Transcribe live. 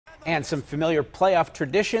And some familiar playoff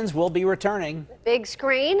traditions will be returning. Big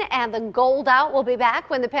Screen and the Gold Out will be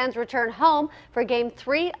back when the Pens return home for Game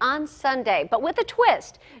 3 on Sunday. But with a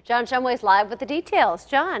twist, John Shumway's live with the details.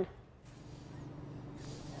 John.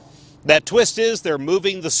 That twist is they're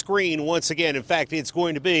moving the screen once again. In fact, it's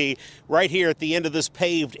going to be right here at the end of this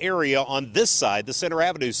paved area on this side, the Center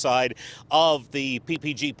Avenue side of the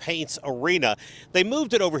PPG Paints Arena. They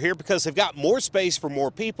moved it over here because they've got more space for more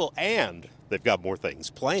people and they've got more things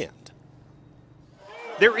planned.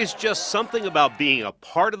 There is just something about being a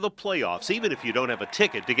part of the playoffs, even if you don't have a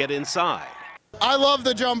ticket to get inside. I love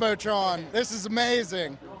the Jumbotron. This is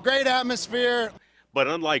amazing. Great atmosphere. But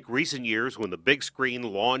unlike recent years when the big screen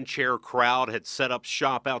lawn chair crowd had set up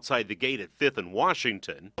shop outside the gate at 5th and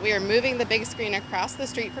Washington. We are moving the big screen across the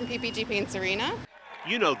street from PPG Paints Arena.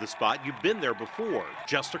 You know the spot, you've been there before,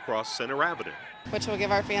 just across Center Avenue. Which will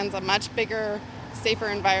give our fans a much bigger, safer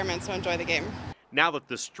environment to enjoy the game. Now that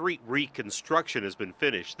the street reconstruction has been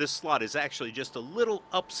finished, this slot is actually just a little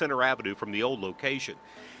up Center Avenue from the old location.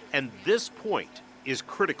 And this point is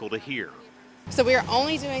critical to here. So we are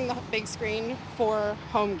only doing the big screen for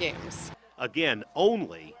home games. Again,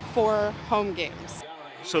 only for home games.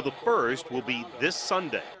 So the first will be this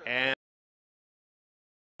Sunday and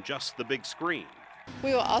just the big screen.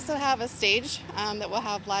 We will also have a stage that will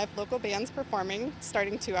have live local bands performing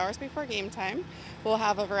starting 2 hours before game time. We'll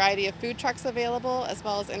have a variety of food trucks available as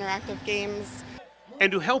well as interactive games.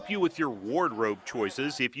 And to help you with your wardrobe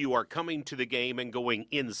choices, if you are coming to the game and going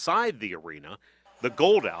inside the arena, the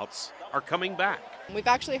Gold Outs are coming back. We've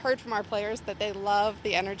actually heard from our players that they love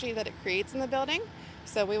the energy that it creates in the building.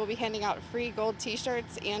 So we will be handing out free gold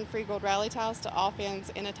t-shirts and free gold rally towels to all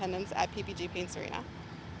fans in attendance at PPG Paints Arena.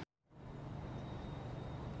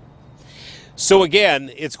 So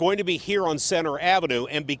again, it's going to be here on Center Avenue,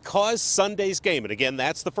 and because Sunday's game, and again,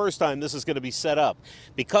 that's the first time this is going to be set up,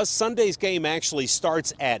 because Sunday's game actually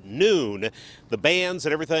starts at noon, the bands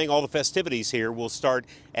and everything, all the festivities here will start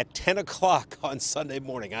at 10 o'clock on Sunday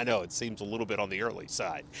morning. I know it seems a little bit on the early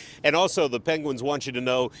side. And also the Penguins want you to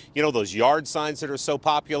know, those yard signs that are so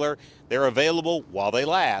popular, they're available while they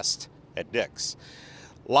last at Dick's.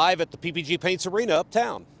 Live at the PPG Paints Arena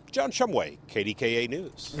uptown. John Shumway, KDKA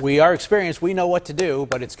News. We are experienced. We know what to do,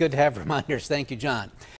 but it's good to have reminders. Thank you, John.